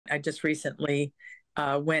I just recently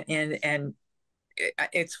went in, and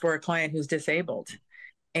it's for a client who's disabled.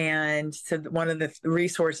 And so one of the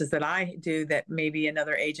resources that I do that maybe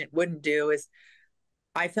another agent wouldn't do is,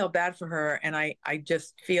 I felt bad for her, and I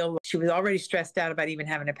just feel she was already stressed out about even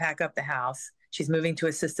having to pack up the house. She's moving to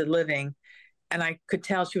assisted living, and I could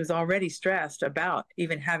tell she was already stressed about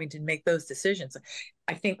even having to make those decisions.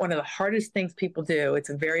 I think one of the hardest things people do, it's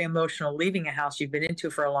a very emotional, leaving a house you've been into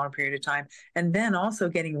for a long period of time, and then also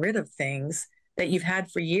getting rid of things that you've had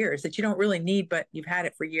for years that you don't really need, but you've had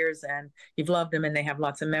it for years and you've loved them and they have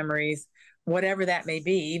lots of memories, whatever that may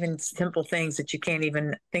be, even simple things that you can't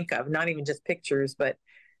even think of, not even just pictures, but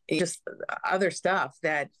just other stuff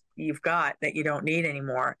that you've got that you don't need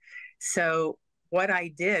anymore. So what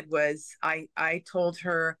I did was I told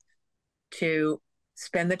her to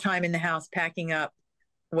spend the time in the house packing up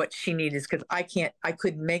what she needed, because I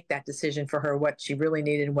couldn't make that decision for her, what she really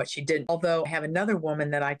needed and what she didn't. Although I have another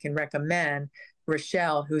woman that I can recommend,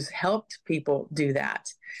 Rochelle, who's helped people do that.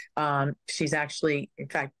 She's actually, in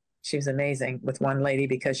fact, she was amazing with one lady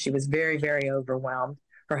because she was very, very overwhelmed.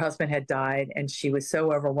 Her husband had died, and she was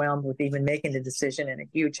so overwhelmed with even making the decision in a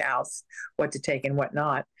huge house, what to take and what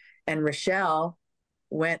not. And Rochelle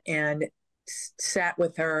went and sat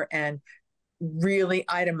with her and really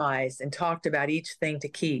itemized and talked about each thing to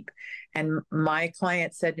keep. And my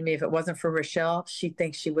client said to me, if it wasn't for Rochelle, she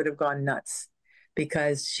thinks she would have gone nuts,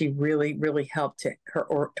 because she really, really helped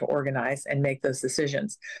her to organize and make those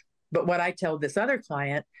decisions. But what I told this other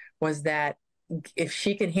client was that if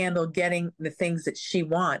she can handle getting the things that she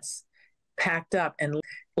wants packed up and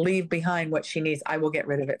leave behind what she needs, I will get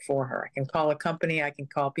rid of it for her. I can call a company, I can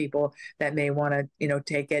call people that may want to,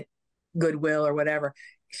 take it, Goodwill or whatever.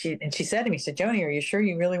 She said to me, she said, Joanie, are you sure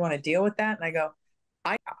you really want to deal with that? And I go,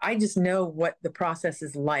 I just know what the process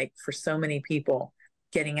is like for so many people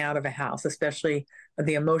getting out of a house, especially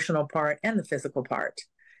the emotional part and the physical part.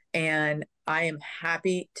 And I am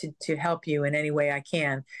happy to help you in any way I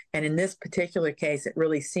can. And in this particular case, it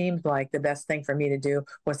really seemed like the best thing for me to do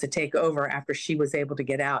was to take over after she was able to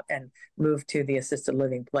get out and move to the assisted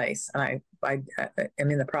living place. And I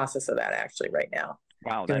am in the process of that actually right now.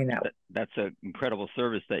 Wow, that's an incredible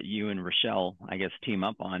service that you and Rochelle, I guess, team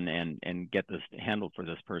up on and get this handled for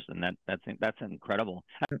this person. That's incredible.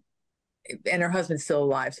 And her husband's still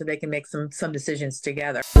alive, so they can make some decisions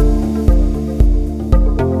together.